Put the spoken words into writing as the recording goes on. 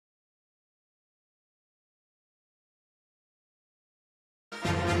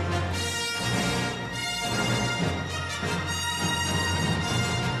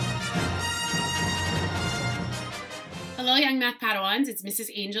Hello, young math Padawans. It's Mrs.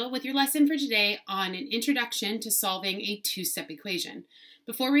 Angel with your lesson for today on an introduction to solving a two-step equation.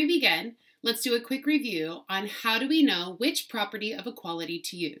 Before we begin, let's do a quick review on how do we know which property of equality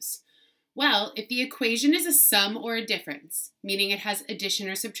to use. Well, if the equation is a sum or a difference, meaning it has addition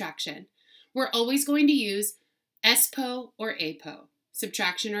or subtraction, we're always going to use SPO or APO,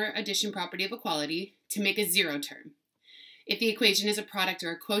 subtraction or addition property of equality, to make a zero term. If the equation is a product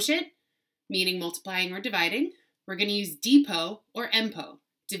or a quotient, meaning multiplying or dividing, we're going to use DPO or MPO,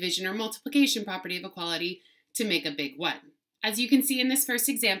 division or multiplication property of equality, to make a big one. As you can see in this first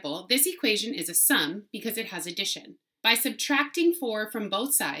example, this equation is a sum because it has addition. By subtracting 4 from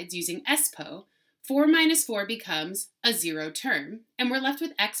both sides using SPO, 4 minus 4 becomes a zero term, and we're left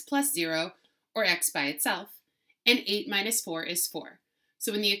with x plus 0, or x by itself, and 8 minus 4 is 4.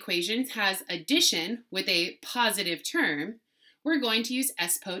 So when the equation has addition with a positive term, we're going to use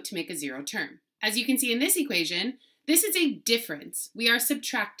SPO to make a zero term. As you can see in this equation, this is a difference. We are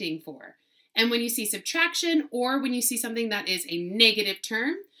subtracting 4. And when you see subtraction or when you see something that is a negative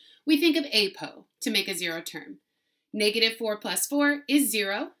term, we think of APO to make a zero term. Negative 4 plus 4 is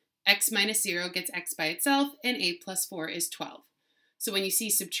 0. X minus 0 gets x by itself, and 8 plus 4 is 12. So when you see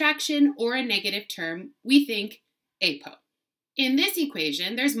subtraction or a negative term, we think APO. In this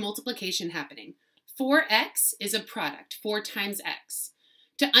equation, there's multiplication happening. 4x is a product, 4 times x.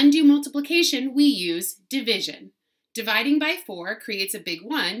 To undo multiplication, we use division. Dividing by 4 creates a big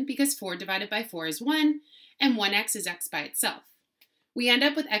 1 because 4 divided by 4 is 1, and 1x is x by itself. We end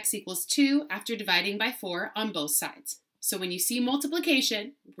up with x equals 2 after dividing by 4 on both sides. So when you see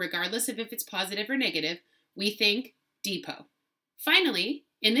multiplication, regardless of if it's positive or negative, we think DPO. Finally,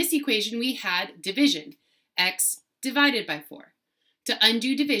 in this equation, we had division, x divided by 4. To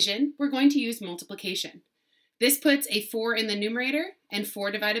undo division, we're going to use multiplication. This puts a 4 in the numerator, and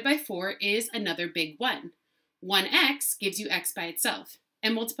 4 divided by 4 is another big 1. 1x gives you x by itself,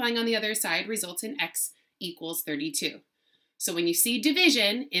 and multiplying on the other side results in x equals 32. So when you see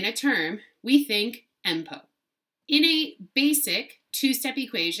division in a term, we think MPO. In a basic two-step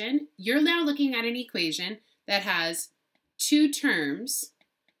equation, you're now looking at an equation that has two terms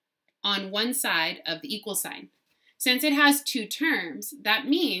on one side of the equal sign. Since it has two terms, that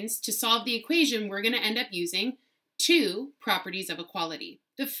means to solve the equation, we're going to end up using two properties of equality.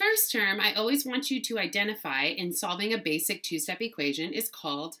 The first term I always want you to identify in solving a basic two-step equation is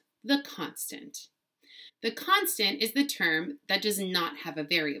called the constant. The constant is the term that does not have a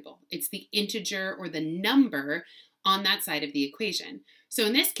variable. It's the integer or the number on that side of the equation. So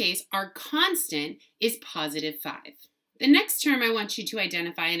in this case, our constant is positive 5. The next term I want you to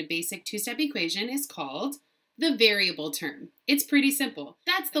identify in a basic two-step equation is called the variable term. It's pretty simple.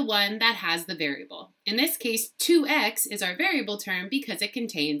 That's the one that has the variable. In this case, 2x is our variable term because it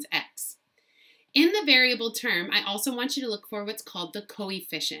contains x. In the variable term, I also want you to look for what's called the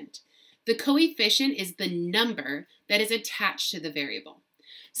coefficient. The coefficient is the number that is attached to the variable.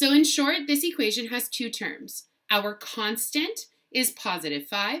 So in short, this equation has two terms. Our constant is positive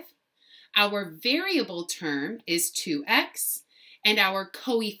 5. Our variable term is 2x. And our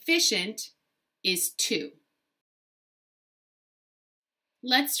coefficient is 2.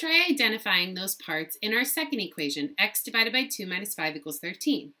 Let's try identifying those parts in our second equation, x divided by 2 minus 5 equals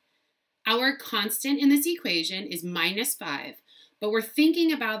 13. Our constant in this equation is minus 5, but we're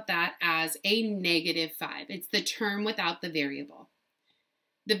thinking about that as a negative 5. It's the term without the variable.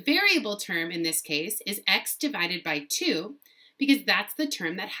 The variable term in this case is x divided by 2 because that's the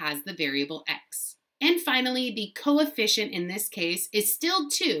term that has the variable x. And finally, the coefficient in this case is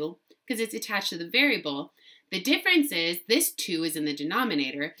still 2 because it's attached to the variable. The difference is this 2 is in the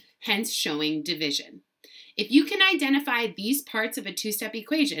denominator, hence showing division. If you can identify these parts of a two-step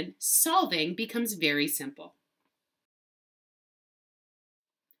equation, solving becomes very simple.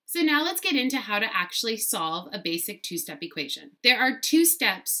 So now let's get into how to actually solve a basic two-step equation. There are 2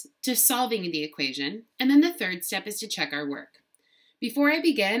 steps to solving the equation, and then the third step is to check our work. Before I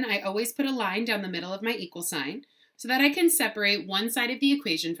begin, I always put a line down the middle of my equal sign so that I can separate one side of the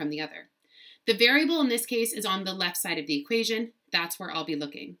equation from the other. The variable in this case is on the left side of the equation. That's where I'll be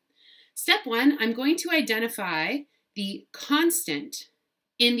looking. Step 1, I'm going to identify the constant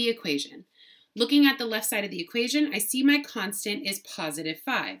in the equation. Looking at the left side of the equation, I see my constant is positive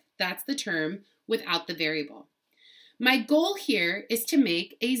 5. That's the term without the variable. My goal here is to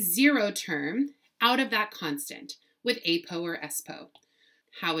make a zero term out of that constant with APO or SPO.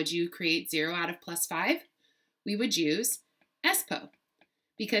 How would you create 0 out of plus 5? We would use SPO.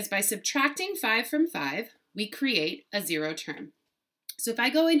 Because by subtracting 5 from 5, we create a zero term. So if I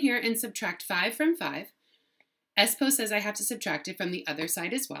go in here and subtract 5 from 5, SPO says I have to subtract it from the other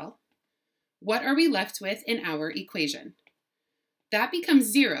side as well. What are we left with in our equation? That becomes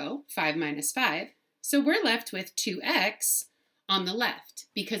 0, 5 minus 5. So we're left with 2x on the left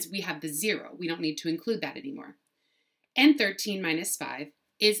because we have the 0. We don't need to include that anymore. And 13 minus 5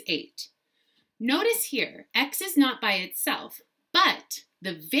 is 8. Notice here, x is not by itself, but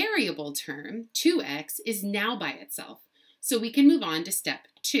the variable term, 2x, is now by itself. So we can move on to step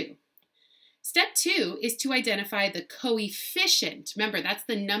 2. Step 2 is to identify the coefficient. Remember, that's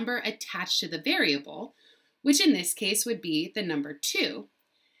the number attached to the variable, which in this case would be the number 2,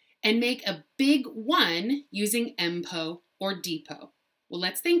 and make a big 1 using MPO or DPO. Well,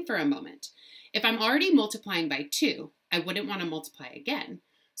 let's think for a moment. If I'm already multiplying by 2, I wouldn't want to multiply again.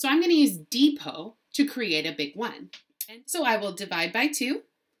 So I'm going to use DPO to create a big 1. And so I will divide by 2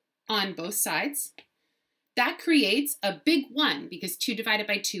 on both sides. That creates a big 1 because 2 divided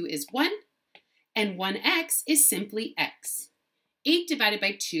by 2 is 1, and 1x is simply x. 8 divided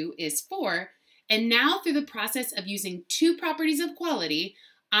by 2 is 4, and now through the process of using two properties of equality,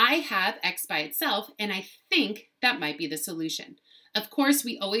 I have x by itself, and I think that might be the solution. Of course,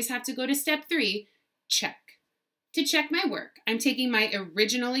 we always have to go to step 3, check. To check my work, I'm taking my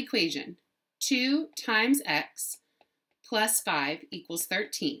original equation, 2 times x plus 5 equals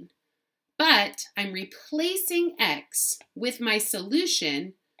 13. But I'm replacing x with my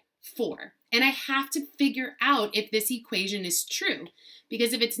solution, 4. And I have to figure out if this equation is true,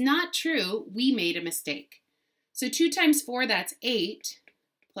 because if it's not true, we made a mistake. So 2 times 4, that's 8,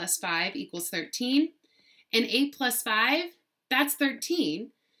 plus 5 equals 13. And 8 plus 5, that's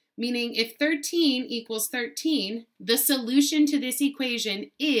 13. Meaning if 13 equals 13, the solution to this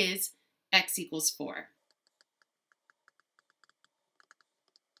equation is x equals 4.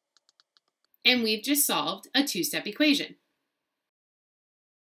 And we've just solved a two-step equation.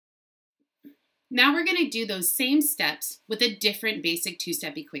 Now we're going to do those same steps with a different basic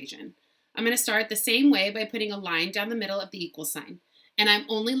two-step equation. I'm going to start the same way by putting a line down the middle of the equal sign. And I'm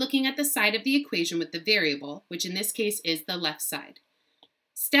only looking at the side of the equation with the variable, which in this case is the left side.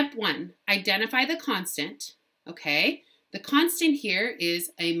 Step 1, identify the constant. Okay, the constant here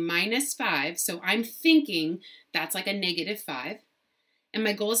is a minus 5, so I'm thinking that's like a negative 5. And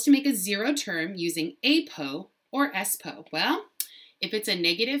my goal is to make a zero term using APO or SPO. Well, if it's a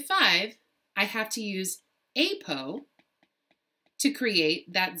negative 5, I have to use APO to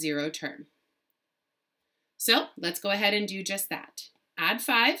create that zero term. So let's go ahead and do just that. Add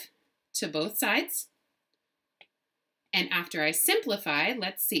 5 to both sides. And after I simplify,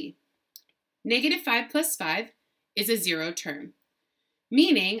 let's see. Negative 5 plus 5 is a zero term,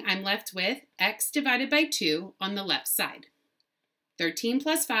 meaning I'm left with x divided by 2 on the left side. 13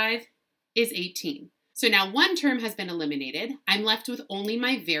 plus 5 is 18. So now one term has been eliminated. I'm left with only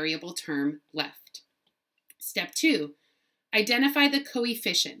my variable term left. Step 2, identify the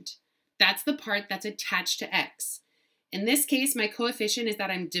coefficient. That's the part that's attached to x. In this case, my coefficient is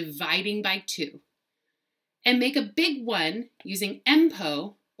that I'm dividing by 2. And make a big 1 using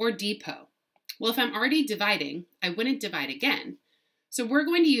MPO or DPO. Well, if I'm already dividing, I wouldn't divide again. So we're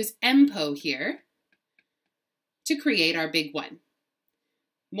going to use MPO here to create our big 1.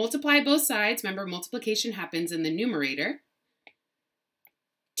 Multiply both sides. Remember, multiplication happens in the numerator.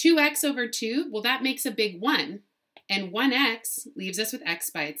 2x over 2, well, that makes a big 1. And 1x leaves us with x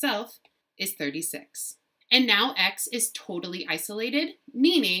by itself is 36. And now x is totally isolated,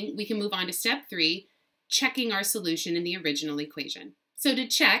 meaning we can move on to step 3, checking our solution in the original equation. So to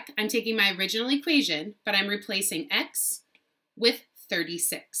check, I'm taking my original equation, but I'm replacing x with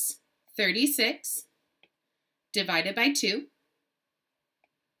 36. 36 divided by 2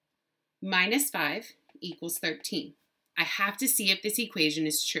 minus 5 equals 13. I have to see if this equation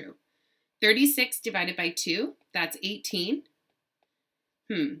is true. 36 divided by 2, that's 18.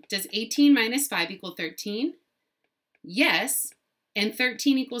 Does 18 minus 5 equal 13? Yes. And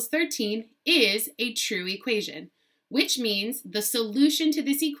 13 equals 13 is a true equation, which means the solution to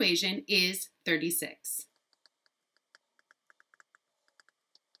this equation is 36.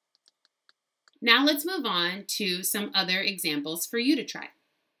 Now let's move on to some other examples for you to try.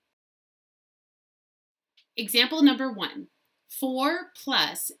 Example number 1, 4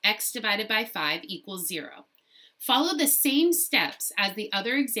 plus x divided by 5 equals 0. Follow the same steps as the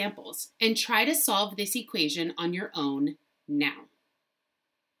other examples and try to solve this equation on your own now.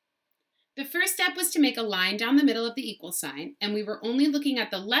 The first step was to make a line down the middle of the equal sign, and we were only looking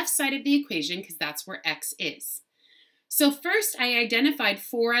at the left side of the equation because that's where x is. So first I identified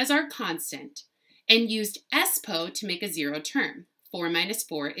 4 as our constant and used SPO to make a zero term. 4 minus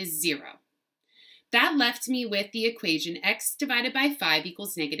 4 is 0. That left me with the equation x divided by 5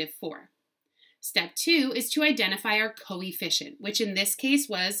 equals negative 4. Step 2 is to identify our coefficient, which in this case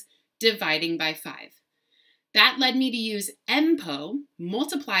was dividing by 5. That led me to use MPO,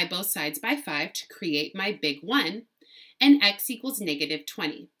 multiply both sides by 5 to create my big 1, and x equals negative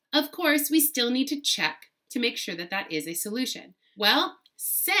 20. Of course, we still need to check to make sure that that is a solution. Well,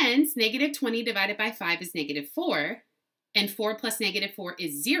 since negative 20 divided by 5 is negative 4, and 4 plus negative 4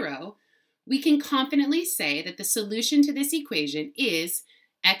 is 0, we can confidently say that the solution to this equation is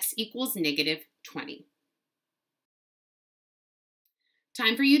x equals negative 20.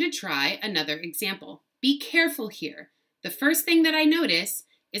 Time for you to try another example. Be careful here. The first thing that I notice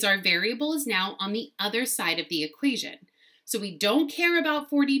is our variable is now on the other side of the equation. So we don't care about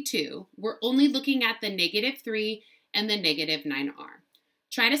 42. We're only looking at the negative 3 and the negative 9r.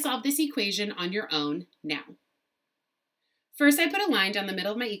 Try to solve this equation on your own now. First, I put a line down the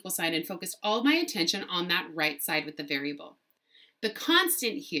middle of my equal sign and focused all of my attention on that right side with the variable. The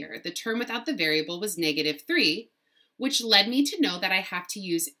constant here, the term without the variable, was negative 3, which led me to know that I have to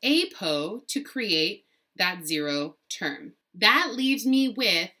use APO to create that 0 term. That leaves me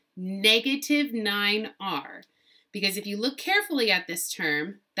with negative 9r, because if you look carefully at this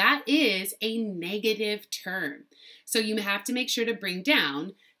term, that is a negative term. So you have to make sure to bring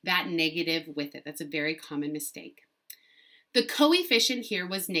down that negative with it. That's a very common mistake. The coefficient here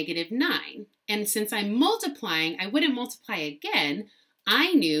was negative 9, and since I'm multiplying, I wouldn't multiply again.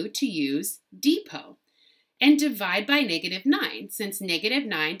 I knew to use depot and divide by negative 9, since negative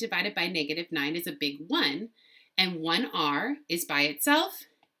 9 divided by negative 9 is a big 1, and 1r is by itself.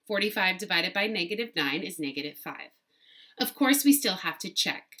 45 divided by negative 9 is negative 5. Of course, we still have to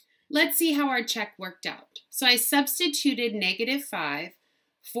check. Let's see how our check worked out. So I substituted negative 5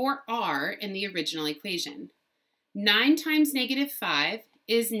 for r in the original equation. 9 times negative 5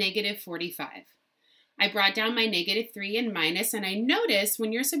 is negative 45. I brought down my negative 3 and minus, and I noticed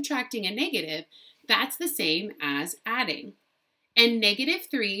when you're subtracting a negative, that's the same as adding. And negative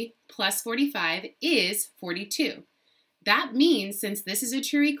 3 plus 45 is 42. That means, since this is a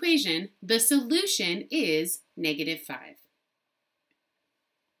true equation, the solution is negative 5.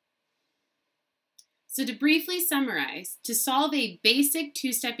 So to briefly summarize, to solve a basic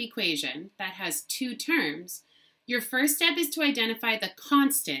two-step equation that has two terms, your first step is to identify the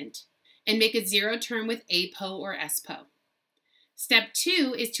constant and make a 0 term with APO or SPO. Step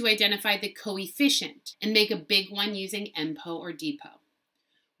 2 is to identify the coefficient and make a big one using MPO or depot.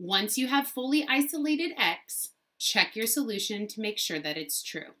 Once you have fully isolated x, check your solution to make sure that it's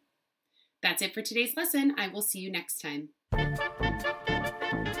true. That's it for today's lesson. I will see you next time.